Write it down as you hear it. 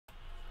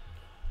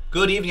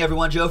Good evening,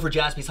 everyone. Joe for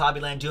Jaspys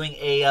Hobbyland doing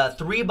a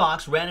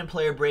 3-box random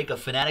player break of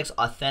Fanatics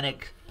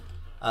Authentic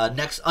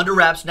under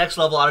wraps next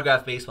level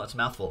autograph baseball. It's a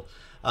mouthful.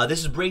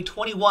 This is break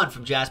 21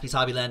 from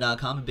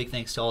JaspysHobbyland.com. And big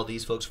thanks to all of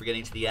these folks for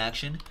getting to the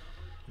action.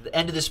 At the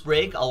end of this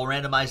break, I'll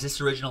randomize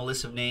this original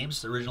list of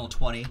names, the original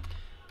 20.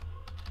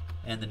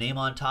 And the name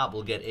on top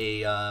will get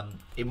a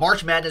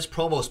March Madness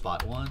promo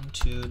spot. 1,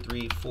 2,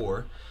 3,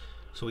 4.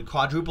 So we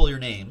quadruple your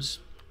names.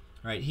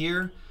 Right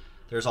here,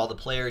 there's all the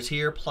players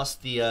here, plus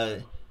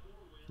the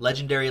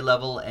legendary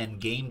level and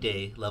game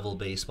day level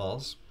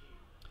baseballs.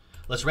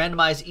 Let's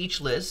randomize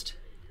each list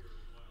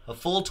a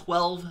full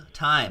 12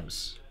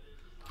 times.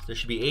 There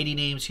should be 80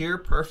 names here.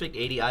 Perfect.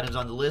 80 items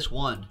on the list.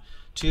 1,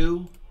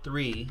 2,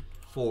 3,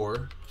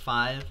 4,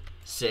 5,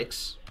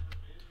 6,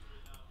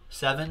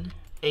 7,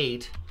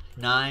 8,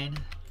 9,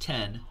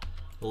 10,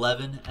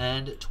 11,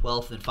 and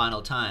 12th and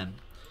final time.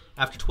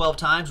 After 12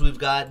 times, we've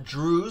got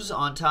Drews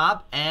on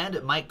top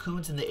and Mike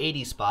Coons in the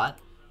 80 spot.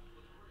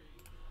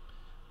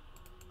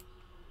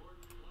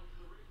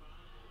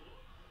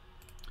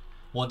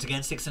 Once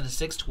again, 6 and a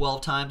 6,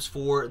 12 times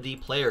for the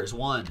players.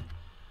 1,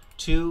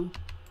 2,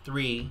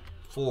 3,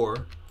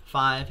 4,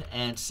 5,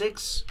 and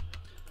 6,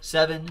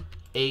 7,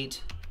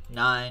 8,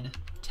 9,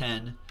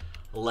 10,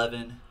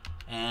 11,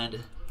 and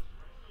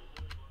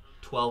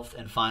 12th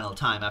and final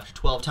time. After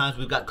 12 times,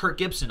 we've got Kirk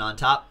Gibson on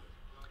top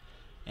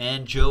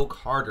and Joe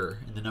Carter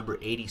in the number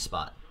 80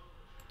 spot.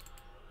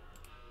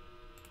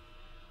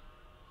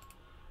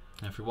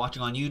 Now, if you're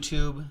watching on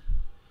YouTube,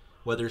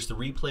 whether it's the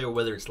replay or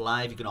whether it's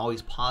live, you can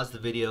always pause the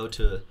video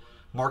to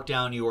mark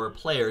down your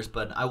players,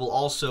 but I will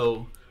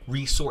also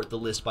resort the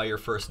list by your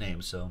first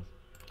name, so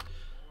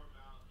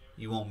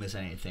you won't miss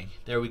anything.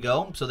 There we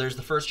go. So there's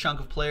the first chunk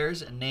of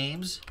players and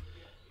names.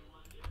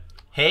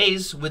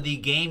 Hayes with the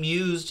game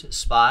used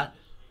spot.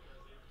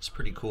 It's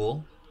pretty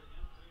cool.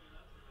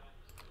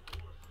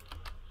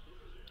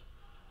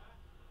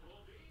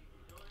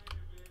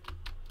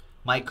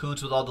 Mike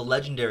Coons with all the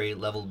legendary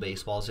level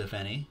baseballs, if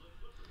any.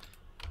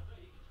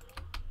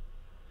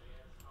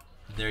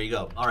 There you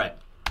go. All right.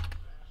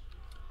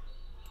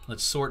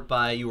 Let's sort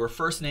by your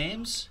first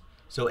names.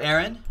 So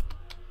Aaron,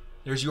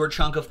 there's your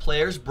chunk of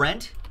players.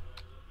 Brent,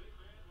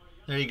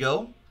 there you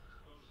go.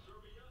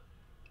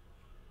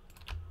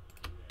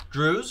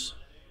 Drews,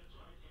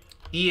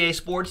 EA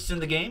Sports is in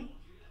the game.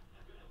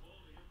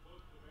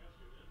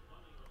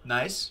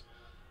 Nice.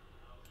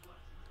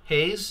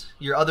 Hayes,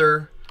 your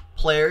other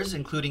players,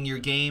 including your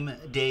game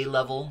day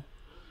level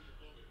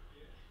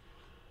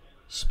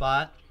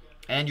spot.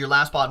 And your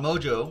last spot,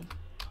 Mojo,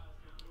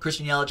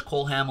 Christian Yelich,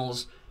 Cole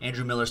Hamels,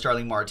 Andrew Miller,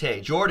 Starling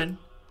Marte. Jordan,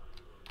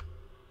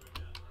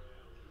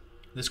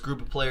 this group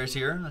of players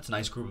here, that's a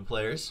nice group of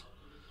players.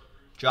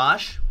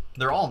 Josh,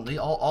 they're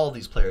all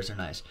these players are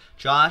nice.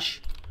 Josh,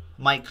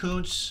 Mike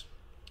Kuntz,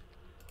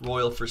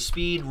 Royal for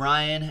Speed,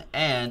 Ryan,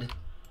 and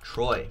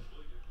Troy.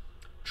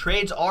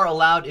 Trades are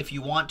allowed if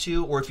you want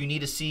to, or if you need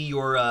to see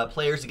your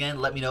players again,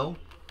 let me know.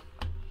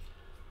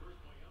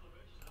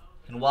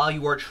 And while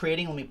you are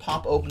trading, let me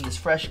pop open this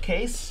fresh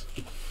case,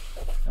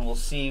 and we'll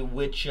see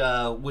which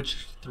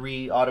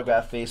 3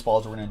 autograph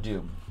baseballs we're going to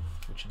do,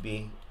 which would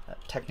be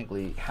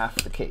technically half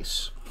the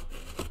case.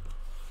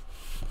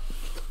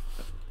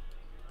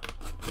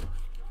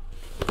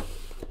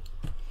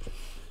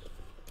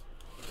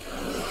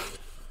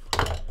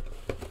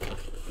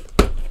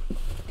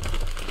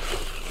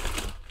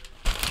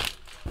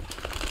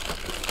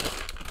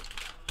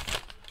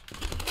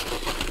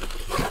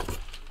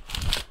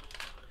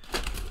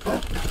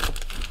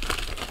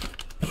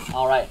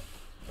 All right.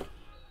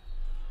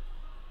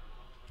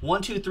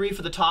 1, 2, 3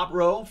 for the top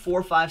row.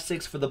 4, 5,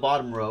 6 for the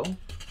bottom row.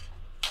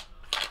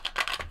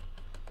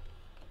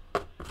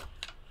 Oh,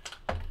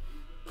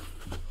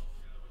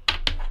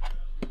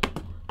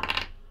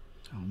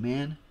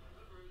 man.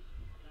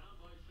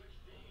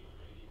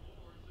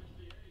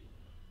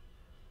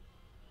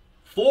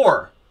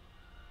 4.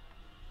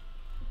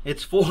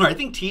 It's 4. I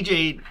think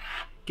TJ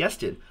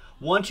guessed it.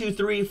 1, 2,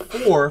 3,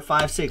 4,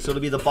 5, 6. So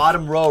it'll be the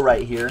bottom row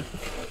right here.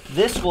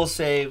 This will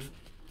save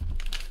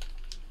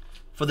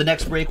for the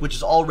next break, which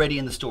is already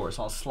in the store.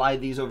 So I'll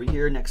slide these over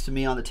here next to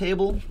me on the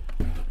table.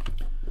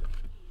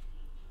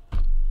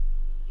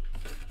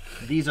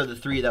 These are the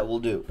 3 that we'll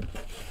do.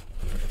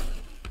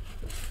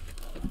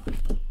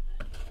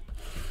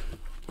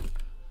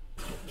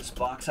 Get this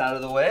box out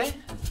of the way.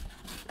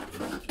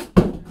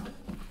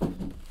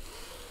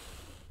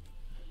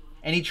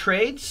 Any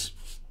trades?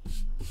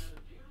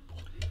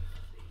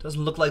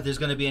 Doesn't look like there's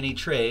going to be any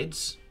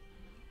trades.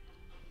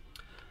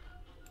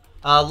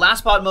 Last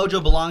spot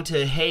Mojo belonged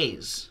to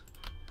Hayes.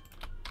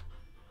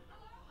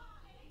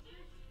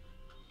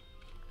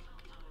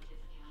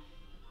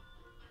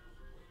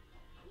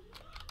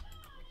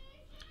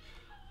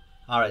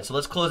 All right, so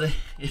let's close it.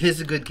 It is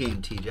a good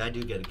game, TJ. I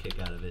do get a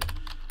kick out of it.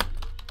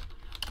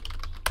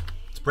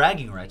 It's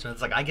bragging rights. So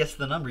it's like, I guessed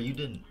the number, you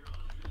didn't.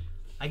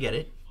 I get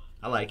it.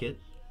 I like it.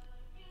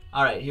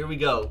 All right, here we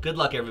go. Good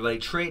luck, everybody.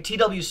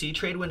 TWC,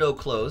 trade window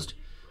closed.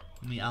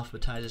 Let me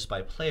alphabetize this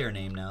by player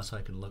name now so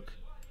I can look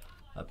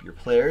up your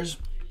players.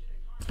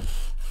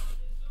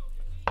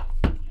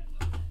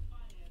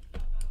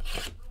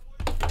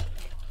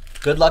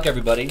 Good luck,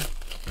 everybody.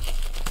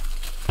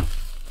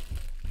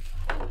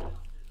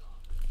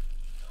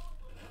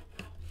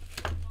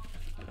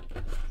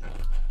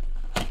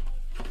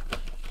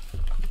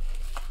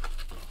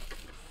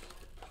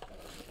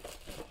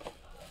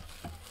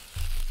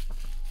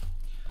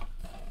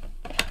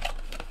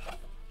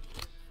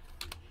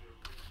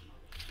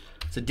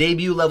 It's a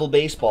debut level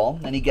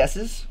baseball. Any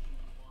guesses?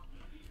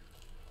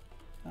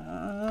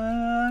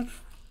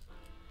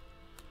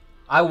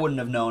 I wouldn't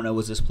have known it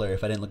was this player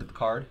if I didn't look at the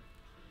card.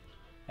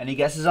 Any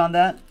guesses on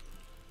that?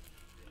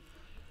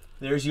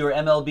 There's your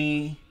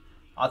MLB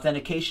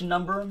authentication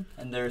number,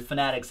 and their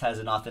Fanatics has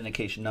an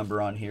authentication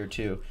number on here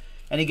too.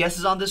 Any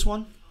guesses on this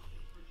one?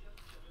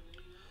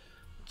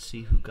 Let's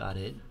see who got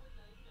it.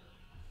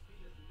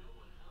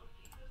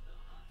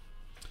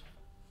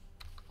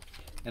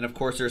 And of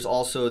course, there's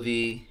also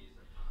the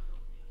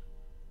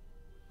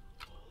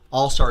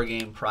All-Star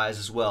Game prize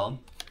as well.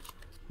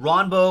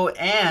 Ronbo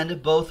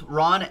and both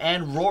Ron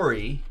and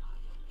Rory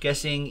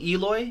guessing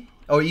Eloy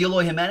or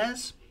Eloy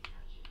Jimenez.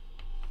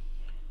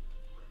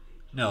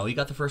 No, you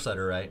got the first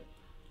letter right.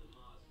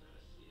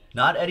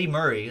 Not Eddie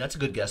Murray. That's a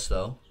good guess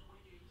though.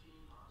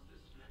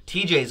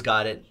 TJ's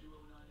got it.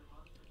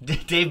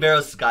 Dave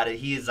Barros has got it.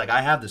 He's like,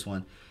 I have this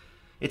one.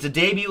 It's a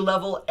debut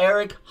level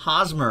Eric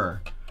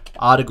Hosmer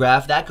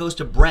autograph. That goes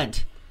to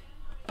Brent.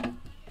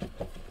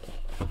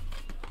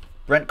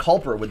 Brent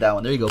Culper with that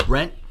one. There you go,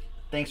 Brent.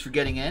 Thanks for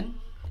getting in.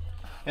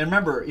 And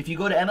remember, if you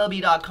go to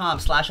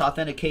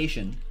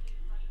MLB.com/authentication,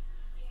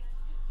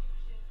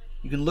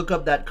 you can look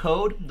up that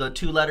code, the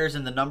 2 letters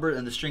and the number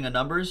and the string of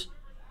numbers.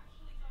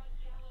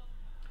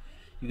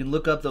 You can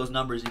look up those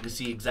numbers. You can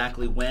see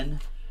exactly when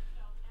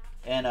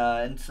and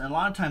a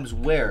lot of times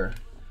where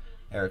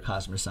Eric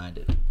Hosmer signed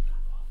it.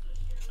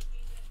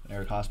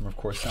 Eric Hosmer, of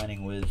course,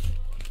 signing with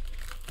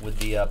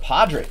the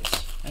Padres.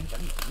 And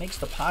it makes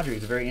the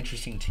Padres a very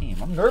interesting team.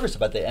 I'm nervous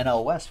about the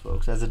NL West,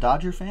 folks. As a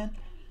Dodger fan,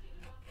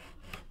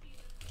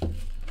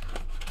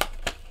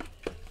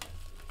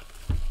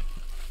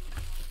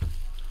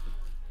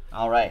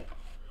 all right.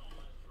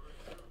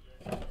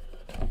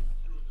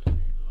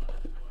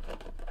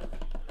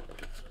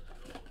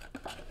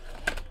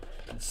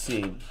 Let's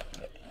see.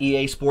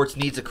 EA Sports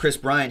needs a Chris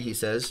Bryant, he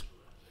says.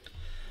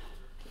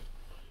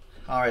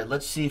 All right,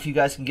 let's see if you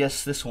guys can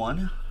guess this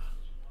one.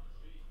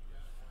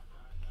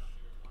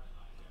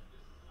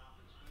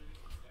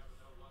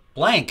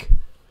 Blank.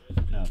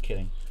 No,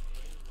 kidding.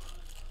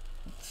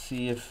 Let's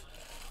see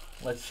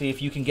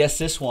if you can guess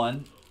this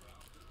one.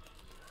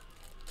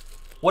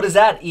 What is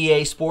that,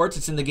 EA Sports?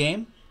 It's in the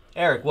game.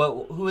 Eric,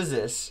 who is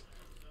this?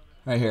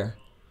 Right here.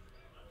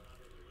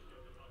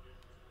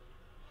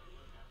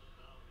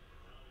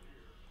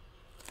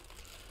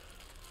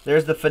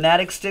 There's the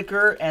Fanatics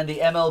sticker and the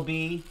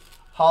MLB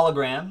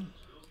hologram.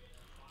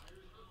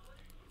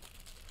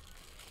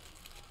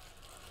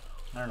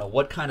 I don't know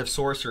what kind of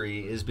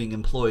sorcery is being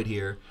employed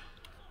here.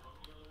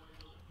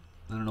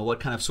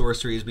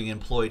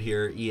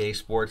 EA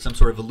Sports. Some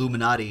sort of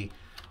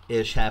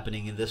Illuminati-ish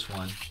happening in this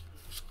one.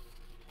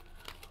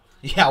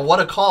 Yeah, what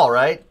a call,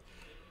 right?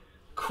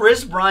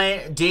 Chris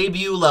Bryant,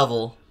 debut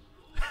level.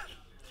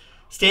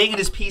 Staying in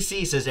his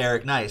PC, says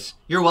Eric. Nice.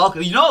 You're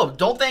welcome. You know,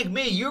 don't thank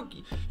me.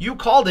 You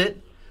called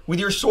it with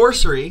your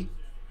sorcery.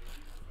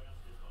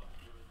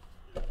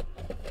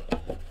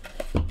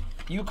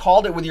 You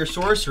called it with your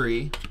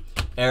sorcery,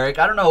 Eric.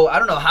 I don't know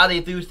how they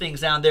do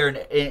things down there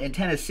in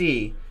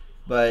Tennessee,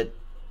 but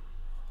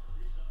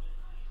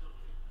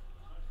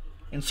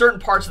in certain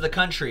parts of the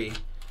country,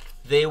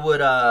 they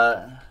would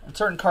in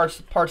certain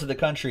parts of the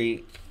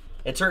country,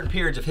 at certain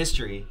periods of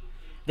history,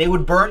 they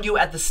would burn you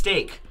at the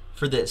stake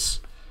for this.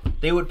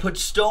 They would put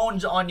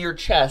stones on your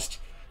chest.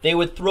 They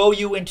would throw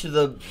you into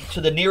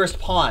the nearest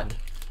pond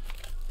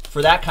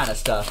for that kind of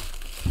stuff.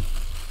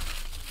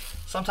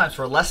 Sometimes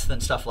for less than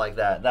stuff like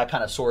that. That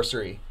kind of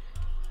sorcery.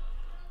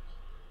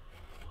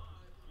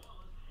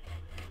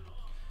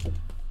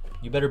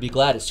 You better be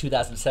glad it's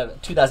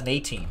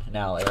 2018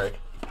 now, Eric.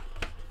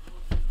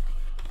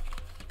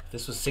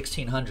 This was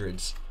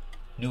 1600s,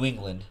 New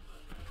England.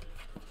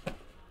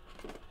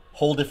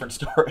 Whole different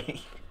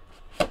story.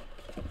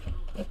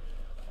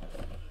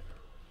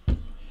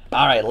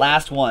 All right,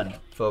 last one,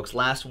 folks.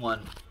 Last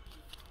one.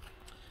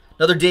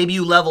 Another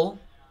debut level.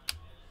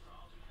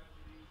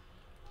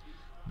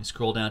 Let me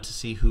scroll down to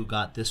see who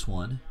got this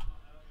one.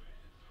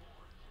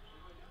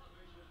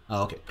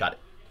 Oh, okay, got it.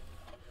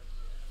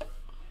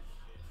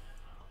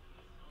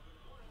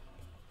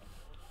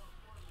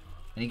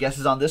 Any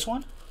guesses on this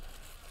one?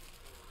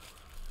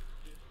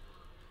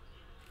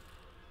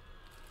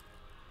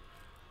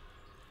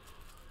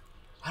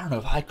 I don't know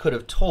if I could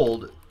have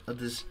told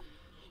this.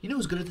 You know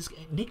who's good at this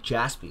game? Nick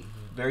Jaspy.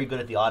 Very good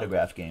at the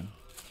autograph game.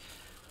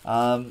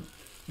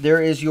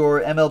 There is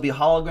your MLB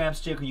hologram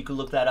sticker. You can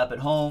look that up at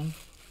home.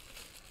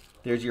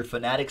 There's your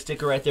Fanatic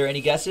sticker right there.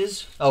 Any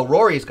guesses? Oh,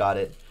 Rory's got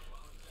it.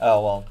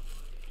 Oh, well,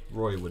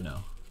 Rory would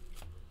know.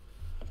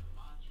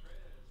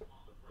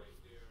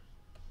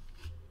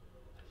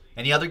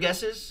 Any other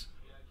guesses?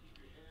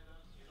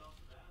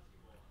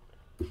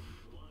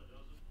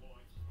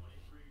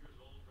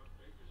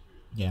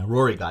 Yeah,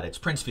 Rory got it. It's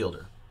Prince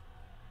Fielder.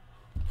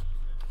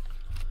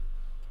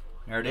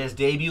 There it is,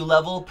 debut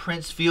level,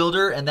 Prince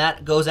Fielder, and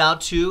that goes out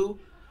to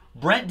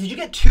Brent. Did you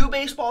get 2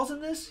 baseballs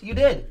in this? You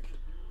did.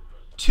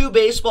 2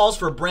 baseballs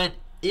for Brent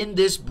in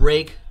this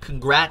break.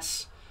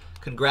 Congrats,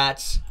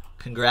 congrats,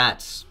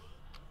 congrats.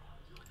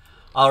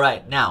 All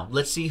right, now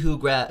let's see who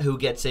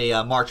gets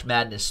a March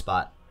Madness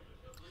spot.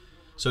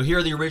 So here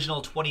are the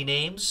original 20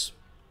 names.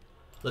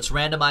 Let's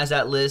randomize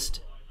that list.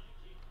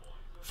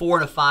 4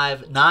 and a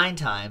 5, 9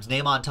 times.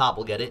 Name on top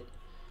will get it.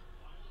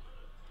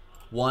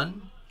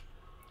 1,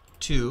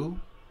 2,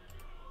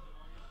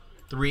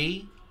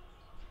 3,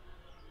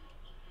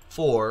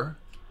 4,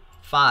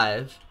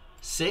 5,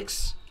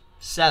 6,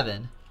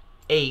 7,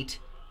 8,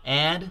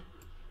 and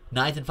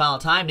 9th and final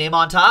time. Name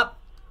on top.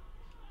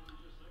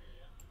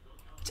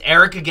 It's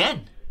Eric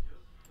again.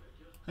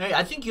 Hey,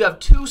 I think you have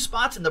 2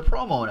 spots in the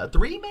promo.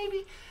 3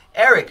 maybe?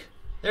 Eric,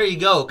 there you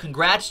go.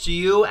 Congrats to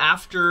you.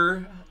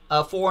 After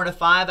 4 and a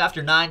 5,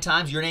 after 9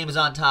 times, your name is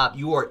on top.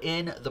 You are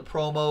in the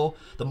promo,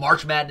 the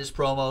March Madness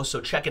promo,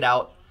 so check it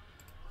out.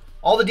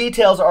 All the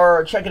details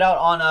are, check it out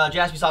on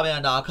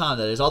JaspysHobbyland.com.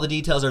 That is, all the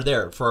details are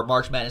there for our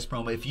March Madness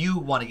promo if you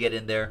want to get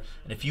in there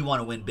and if you want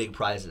to win big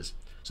prizes.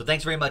 So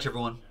thanks very much,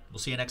 everyone. We'll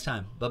see you next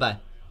time. Bye-bye.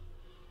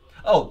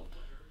 Oh,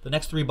 the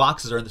next 3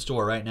 boxes are in the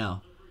store right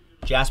now.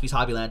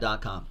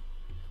 JaspysHobbyland.com.